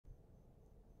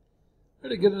All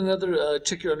right, I get another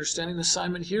check your understanding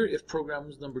assignment here, if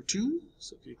programs number 2.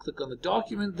 So if you click on the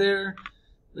document there,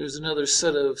 there's another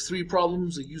set of 3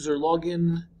 problems: a user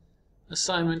login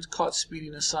assignment, caught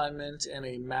speeding assignment, and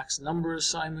a max number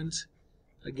assignment.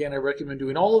 Again, I recommend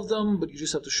doing all of them, but you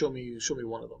just have to show me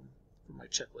one of them for my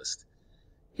checklist.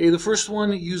 Okay, the first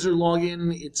one, user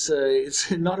login. It's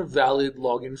not a valid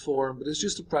login form, but it's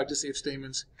just to practice if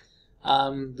statements.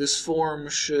 This form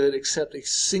should accept a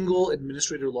single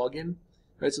administrator login,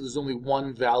 right? So there's only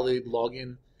one valid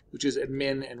login, which is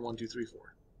admin and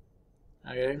 1234.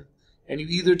 Okay, and you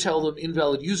either tell them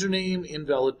invalid username,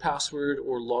 invalid password,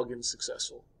 or login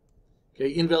successful. Okay,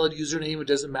 invalid username, it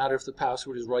doesn't matter if the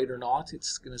password is right or not.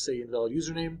 It's going to say invalid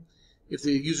username. If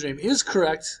the username is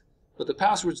correct, but the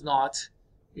password's not,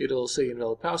 it'll say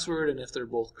invalid password, and if they're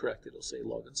both correct, it'll say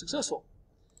login successful.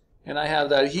 And I have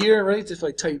that here, right? If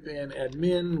I type in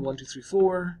admin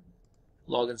 1234,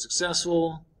 login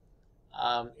successful.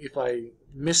 If I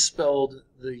misspelled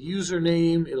the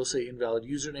username, it'll say invalid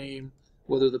username,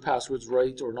 whether the password's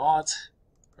right or not,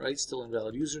 right? Still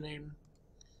invalid username.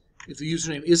 If the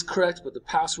username is correct, but the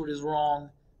password is wrong,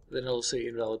 then it'll say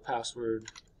invalid password.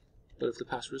 But if the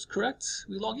password is correct,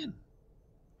 we log in.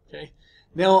 Okay.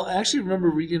 Now, I actually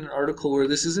remember reading an article where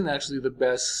this isn't actually the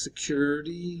best secure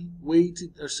way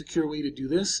to do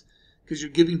this, because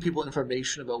you're giving people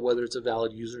information about whether it's a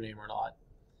valid username or not.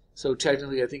 So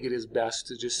technically, I think it is best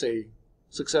to just say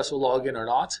successful login or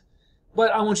not.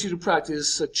 But I want you to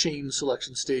practice a chain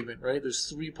selection statement, right? There's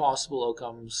 3 possible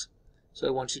outcomes. So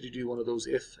I want you to do one of those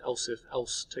if,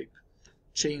 else type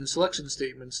chain selection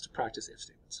statements to practice if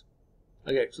statements.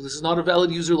 Okay, so this is not a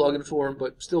valid user login form,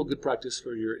 but still good practice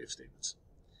for your if statements.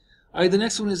 All right, the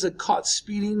next one is a caught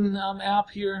speeding app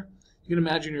here. You can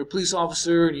imagine you're a police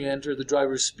officer and you enter the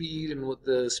driver's speed and what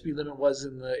the speed limit was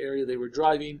in the area they were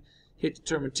driving, hit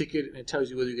determine ticket, and it tells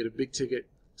you whether you get a big ticket,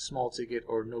 small ticket,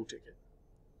 or no ticket.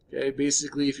 Okay,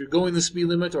 basically if you're going the speed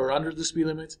limit or under the speed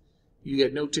limit, you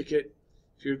get no ticket.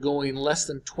 If you're going less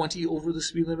than 20 over the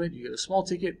speed limit, you get a small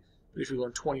ticket. But if you're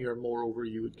going 20 or more over,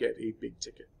 you would get a big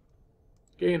ticket.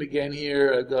 Okay, and again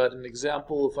here I've got an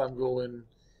example. If I'm going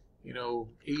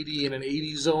 80 in an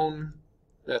 80 zone,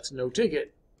 that's no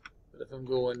ticket. But if I'm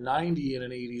going 90 in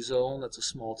an 80 zone, that's a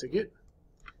small ticket.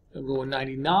 If I'm going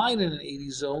 99 in an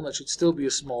 80 zone, that should still be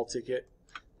a small ticket.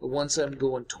 But once I'm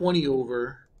going 20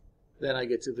 over, then I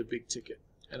get to the big ticket.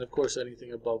 And of course,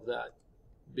 anything above that,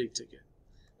 big ticket.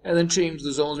 And then change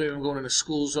the zones. Maybe I'm going in a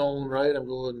school zone, right? I'm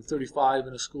going 35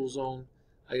 in a school zone.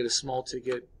 I get a small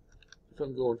ticket. If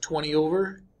I'm going 20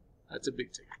 over, that's a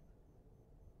big ticket.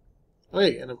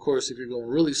 Okay, and of course, if you're going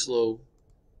really slow,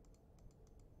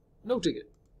 no ticket.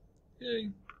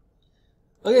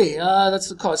 Okay, that's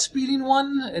the caught speeding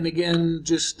one. And again,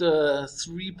 just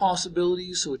 3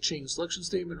 possibilities, so a chain selection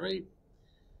statement, right?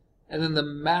 And then the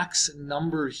max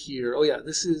number here. Oh yeah,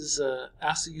 this is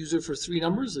ask the user for 3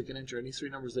 numbers. They can enter any 3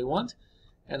 numbers they want.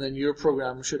 And then your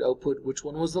program should output which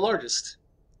one was the largest.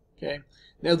 Okay.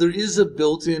 Now there is a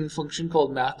built-in function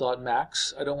called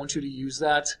math.max. I don't want you to use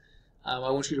that. I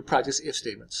want you to practice if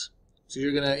statements. So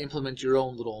you're going to implement your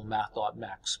own little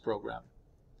math.max program.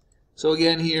 So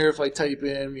again here, if I type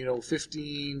in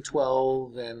 15,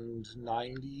 12, and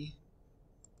 90,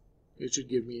 it should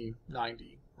give me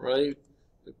 90, right?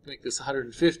 Make this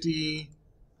 150.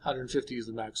 150 is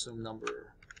the maximum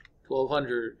number.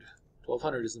 1200.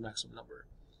 1200 is the maximum number.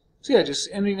 So yeah, just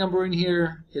any number in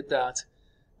here, hit that.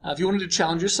 If you wanted to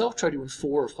challenge yourself, try doing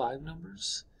 4 or 5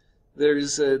 numbers.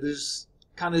 There's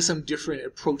kind of some different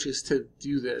approaches to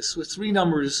do this. With 3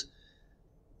 numbers,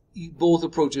 both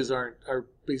approaches are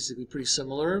basically pretty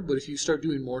similar. But if you start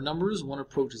doing more numbers, one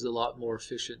approach is a lot more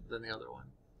efficient than the other one.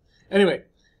 Anyway,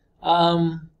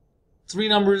 3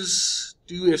 numbers.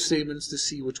 Do if statements to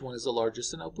see which one is the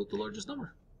largest and output the largest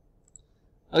number.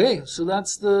 Okay, so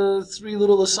that's the 3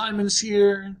 little assignments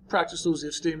here. Practice those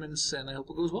if statements, and I hope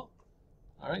it goes well.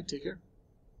 All right, take care.